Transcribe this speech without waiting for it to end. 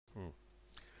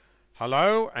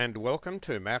Hello and welcome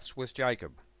to Maths with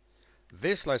Jacob.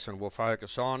 This lesson will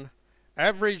focus on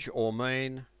average or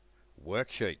mean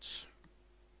worksheets.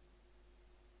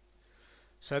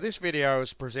 So this video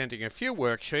is presenting a few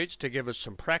worksheets to give us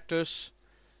some practice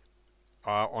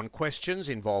on questions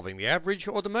involving the average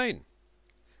or the mean.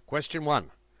 Question 1.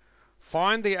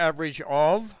 Find the average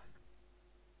of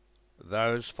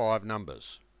those 5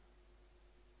 numbers.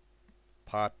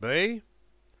 Part B.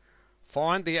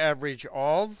 Find the average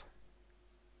of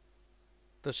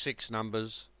the 6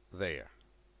 numbers there.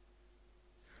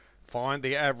 Find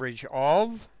the average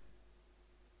of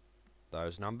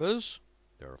those numbers.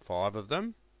 There are 5 of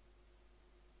them.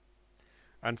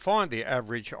 And find the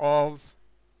average of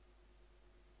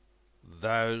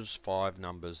those 5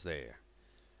 numbers there.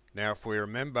 Now, if we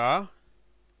remember,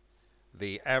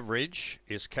 the average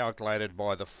is calculated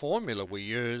by the formula we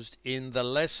used in the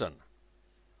lesson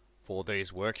for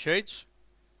these worksheets.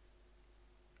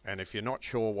 And if you're not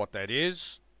sure what that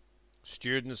is,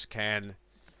 students can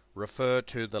refer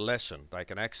to the lesson. They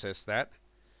can access that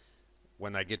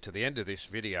when they get to the end of this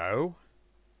video.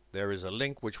 There is a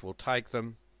link which will take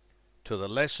them to the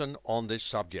lesson on this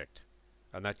subject,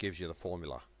 and that gives you the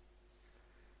formula.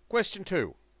 Question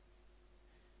 2.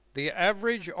 The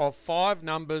average of 5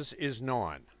 numbers is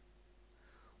 9.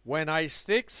 When a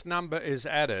 6th number is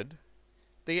added,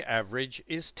 the average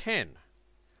is 10.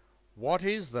 What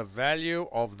is the value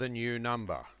of the new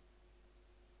number?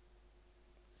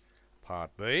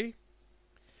 Part B.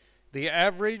 The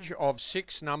average of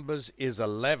 6 numbers is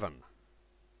 11.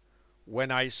 When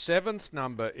a 7th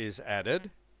number is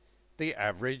added, the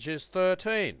average is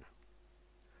 13.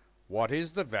 What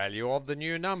is the value of the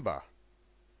new number?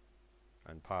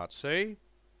 And Part C.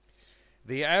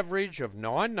 The average of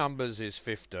 9 numbers is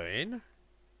 15.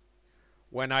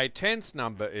 When a 10th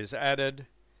number is added,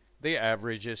 the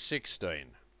average is 16.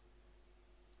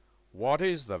 What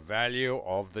is the value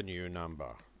of the new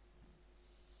number?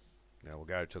 Now we'll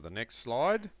go to the next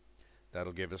slide.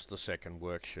 That'll give us the second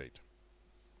worksheet.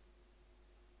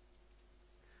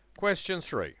 Question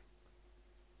 3.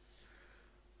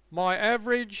 My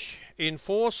average in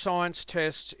 4 science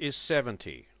tests is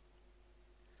 70.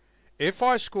 If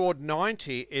I scored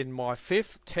 90 in my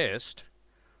 5th test,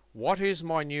 what is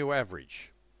my new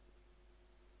average?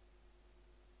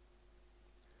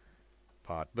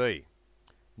 Part B.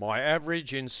 My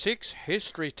average in 6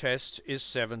 history tests is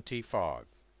 75.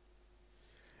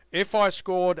 If I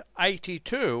scored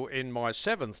 82 in my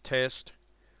 7th test,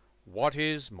 what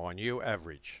is my new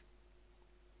average?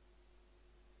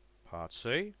 Part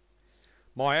C.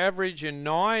 My average in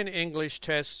 9 English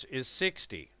tests is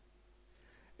 60.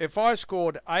 If I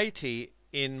scored 80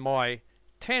 in my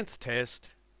 10th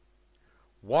test,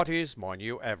 what is my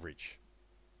new average?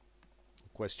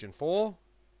 Question 4.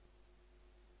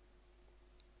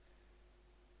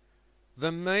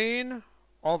 The mean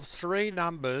of 3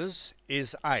 numbers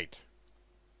is 8.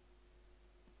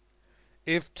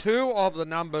 If 2 of the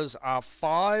numbers are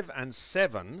 5 and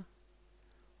 7,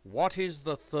 what is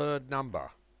the third number?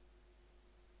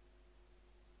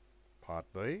 Part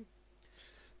B.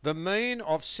 The mean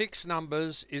of 6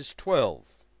 numbers is 12.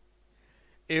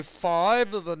 If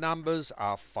 5 of the numbers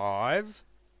are 5,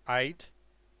 8,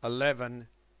 11,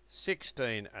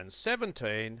 16 and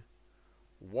 17,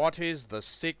 what is the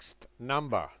 6th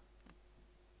number?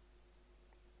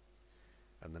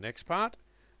 And the next part,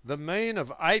 the mean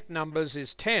of 8 numbers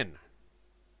is 10.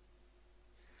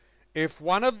 If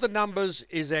one of the numbers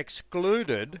is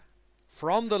excluded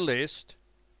from the list,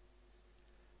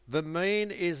 the mean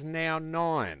is now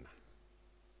 9.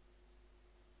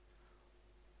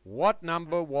 What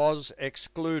number was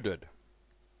excluded?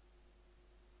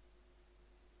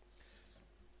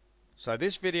 So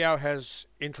this video has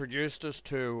introduced us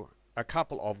to a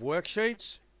couple of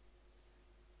worksheets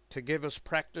to give us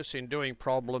practice in doing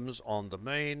problems on the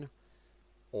mean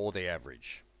or the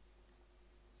average.